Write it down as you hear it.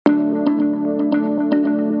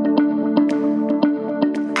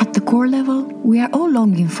core level, we are all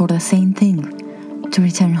longing for the same thing: to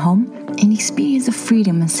return home and experience the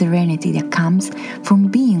freedom and serenity that comes from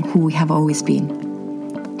being who we have always been.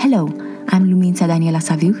 Hello, I'm Lumința Daniela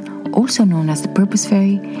Saviuc, also known as the Purpose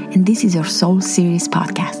Fairy, and this is your Soul Series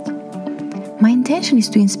podcast. My intention is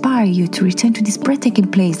to inspire you to return to this breathtaking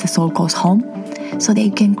place the soul calls home, so that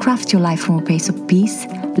you can craft your life from a place of peace,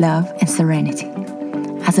 love, and serenity.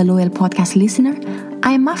 As a loyal podcast listener,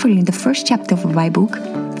 I am offering the first chapter of my book,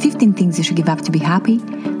 15 Things You Should Give Up to Be Happy,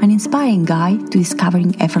 an inspiring guide to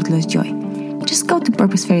discovering effortless joy. Just go to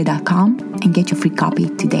purposefairy.com and get your free copy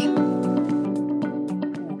today.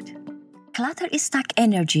 Clutter is stuck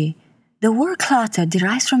energy. The word clutter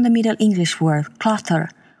derives from the Middle English word clutter,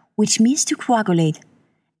 which means to coagulate,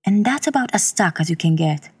 and that's about as stuck as you can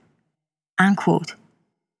get. Unquote.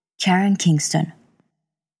 Karen Kingston.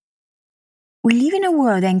 We live in a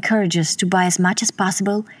world that encourages us to buy as much as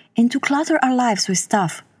possible and to clutter our lives with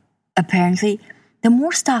stuff. Apparently, the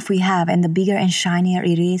more stuff we have and the bigger and shinier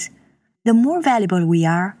it is, the more valuable we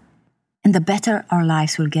are and the better our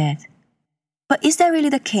lives will get. But is that really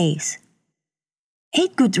the case?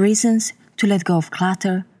 8 good reasons to let go of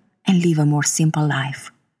clutter and live a more simple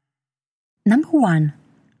life. Number 1.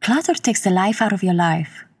 Clutter takes the life out of your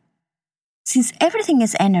life. Since everything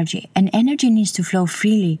is energy and energy needs to flow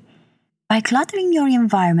freely, by cluttering your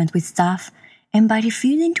environment with stuff and by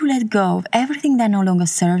refusing to let go of everything that no longer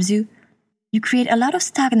serves you, you create a lot of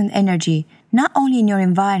stagnant energy, not only in your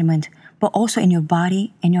environment, but also in your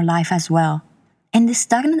body and your life as well. And this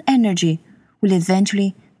stagnant energy will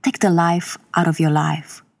eventually take the life out of your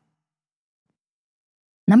life.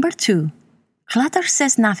 Number 2. Clutter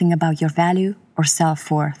says nothing about your value or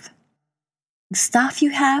self-worth. The stuff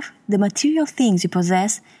you have, the material things you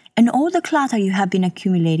possess, and all the clutter you have been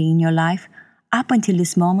accumulating in your life up until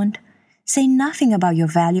this moment say nothing about your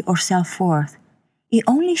value or self-worth. It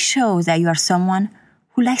only shows that you are someone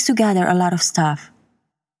who likes to gather a lot of stuff.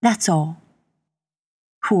 That's all.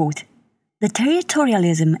 Quote, the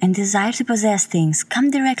territorialism and desire to possess things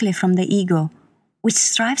come directly from the ego, which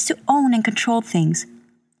strives to own and control things.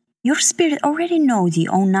 Your spirit already knows you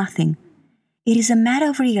own nothing. It is a matter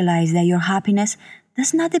of realizing that your happiness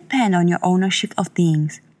does not depend on your ownership of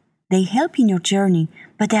things. They help in your journey,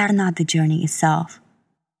 but they are not the journey itself.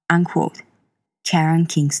 Unquote. Karen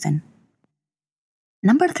Kingston.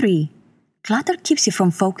 Number 3. Clutter keeps you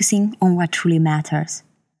from focusing on what truly matters.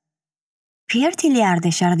 Pierre Teilhard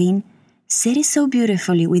de Chardin said it so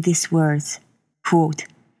beautifully with these words, quote,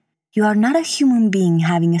 you are not a human being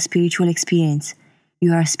having a spiritual experience.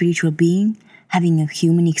 You are a spiritual being having a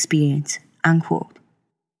human experience. Unquote.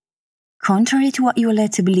 Contrary to what you are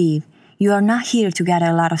led to believe, you are not here to gather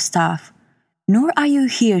a lot of stuff, nor are you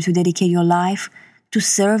here to dedicate your life to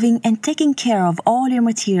serving and taking care of all your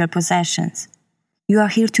material possessions. You are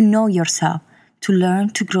here to know yourself, to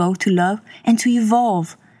learn, to grow, to love, and to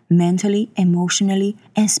evolve mentally, emotionally,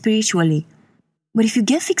 and spiritually. But if you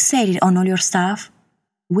get fixated on all your stuff,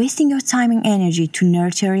 wasting your time and energy to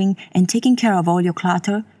nurturing and taking care of all your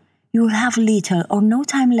clutter, you will have little or no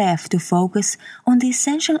time left to focus on the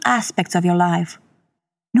essential aspects of your life.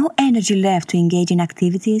 No energy left to engage in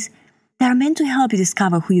activities that are meant to help you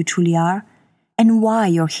discover who you truly are and why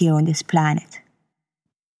you're here on this planet.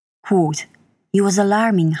 Quote, it was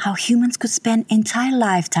alarming how humans could spend entire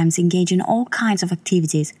lifetimes engaging in all kinds of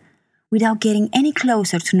activities without getting any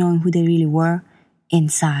closer to knowing who they really were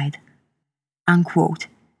inside. Unquote.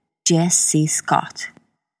 Jess C. Scott.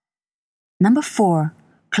 Number 4.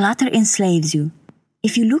 Clutter enslaves you.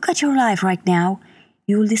 If you look at your life right now,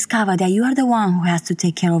 you will discover that you are the one who has to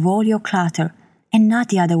take care of all your clutter and not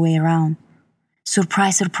the other way around.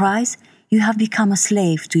 Surprise, surprise, you have become a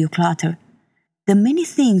slave to your clutter. The many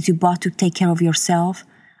things you bought to take care of yourself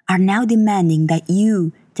are now demanding that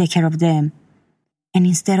you take care of them. And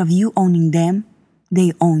instead of you owning them,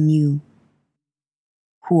 they own you.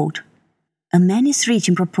 Quote, a man is rich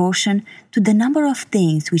in proportion to the number of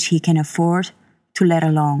things which he can afford to let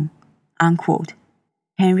alone. Unquote.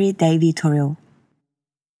 Henry David Thoreau.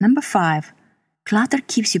 Number 5. Clutter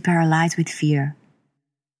keeps you paralyzed with fear.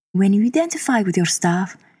 When you identify with your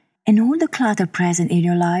stuff and all the clutter present in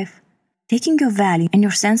your life, taking your value and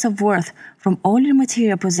your sense of worth from all your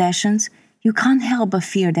material possessions, you can't help but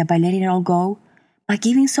fear that by letting it all go, by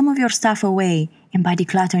giving some of your stuff away and by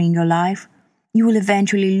decluttering your life, you will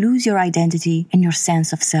eventually lose your identity and your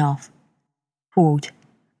sense of self. Quote,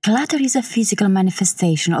 clutter is a physical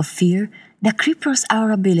manifestation of fear that cripples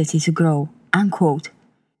our ability to grow. Unquote.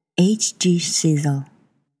 H.G. Cecil.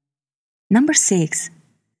 Number 6.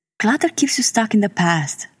 Clutter keeps you stuck in the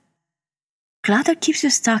past. Clutter keeps you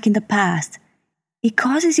stuck in the past. It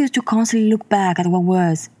causes you to constantly look back at what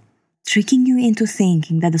was, tricking you into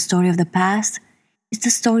thinking that the story of the past is the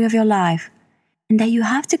story of your life, and that you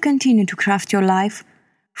have to continue to craft your life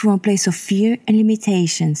from a place of fear and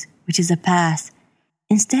limitations, which is the past,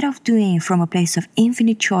 instead of doing it from a place of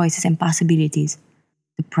infinite choices and possibilities,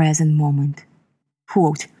 the present moment.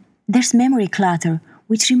 Quote, "There's memory clutter,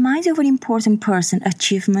 which reminds you of an important person,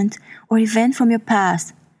 achievement, or event from your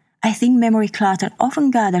past. I think memory clutter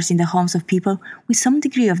often gathers in the homes of people with some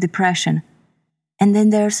degree of depression. And then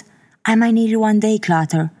there's I might need it one day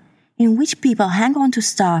clutter, in which people hang on to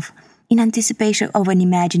stuff in anticipation of an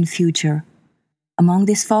imagined future. Among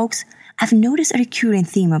these folks, I've noticed a recurring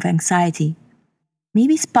theme of anxiety.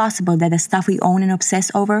 Maybe it's possible that the stuff we own and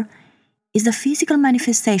obsess over is the physical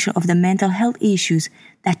manifestation of the mental health issues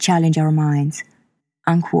that challenge our minds."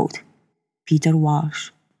 Unquote. Peter Walsh.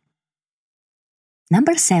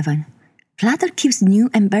 Number 7. Clutter keeps new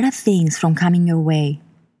and better things from coming your way.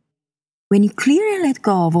 When you clear and let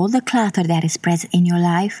go of all the clutter that is present in your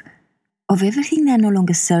life, of everything that no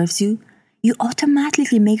longer serves you, you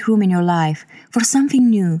automatically make room in your life for something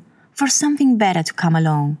new, for something better to come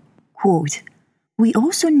along. Quote, "We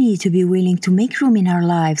also need to be willing to make room in our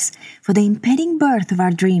lives for the impending birth of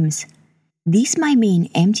our dreams. This might mean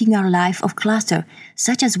emptying our life of clutter,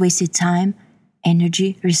 such as wasted time,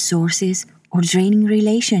 energy, resources, or draining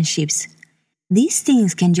relationships. These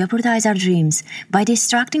things can jeopardize our dreams by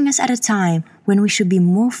distracting us at a time when we should be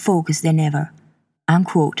more focused than ever."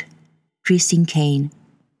 Unquote. Christine Caine.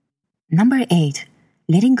 Number 8.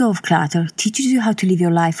 Letting go of clutter teaches you how to live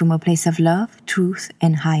your life from a place of love, truth,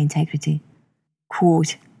 and high integrity.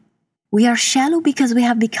 Quote, "We are shallow because we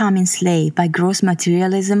have become enslaved by gross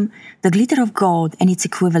materialism, the glitter of gold and its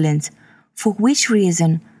equivalent, for which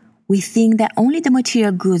reason we think that only the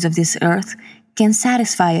material goods of this earth can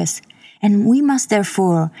satisfy us, and we must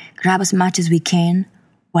therefore grab as much as we can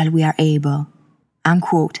while we are able."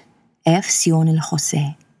 Unquote. F. Sionel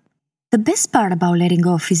Jose. The best part about letting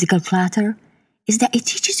go of physical clutter is that it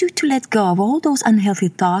teaches you to let go of all those unhealthy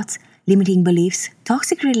thoughts, limiting beliefs,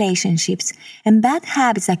 toxic relationships, and bad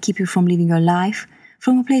habits that keep you from living your life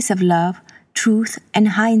from a place of love, truth, and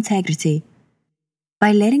high integrity.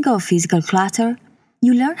 By letting go of physical clutter,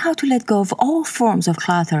 you learn how to let go of all forms of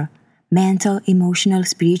clutter, mental, emotional,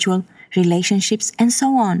 spiritual, relationships, and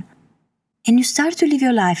so on. And you start to live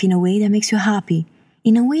your life in a way that makes you happy,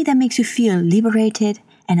 in a way that makes you feel liberated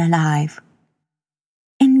and alive.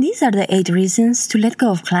 And these are the 8 reasons to let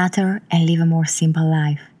go of clutter and live a more simple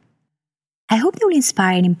life. I hope they will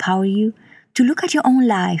inspire and empower you to look at your own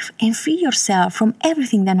life and free yourself from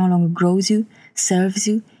everything that no longer grows you, serves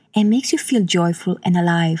you, and makes you feel joyful and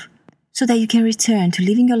alive, so that you can return to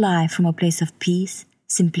living your life from a place of peace,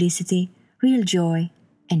 simplicity, real joy,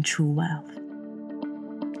 and true wealth.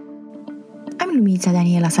 I'm Lumitza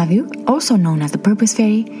Daniela Saviu, also known as the Purpose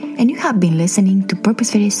Fairy, and you have been listening to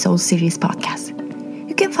Purpose Fairy's Soul Series podcast.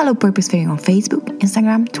 You can follow Purpose Fairy on Facebook,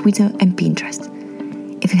 Instagram, Twitter, and Pinterest.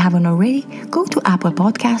 If you haven't already, go to Apple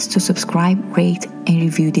Podcasts to subscribe, rate, and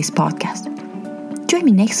review this podcast. Join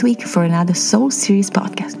me next week for another Soul Series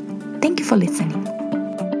podcast. Thank you for listening.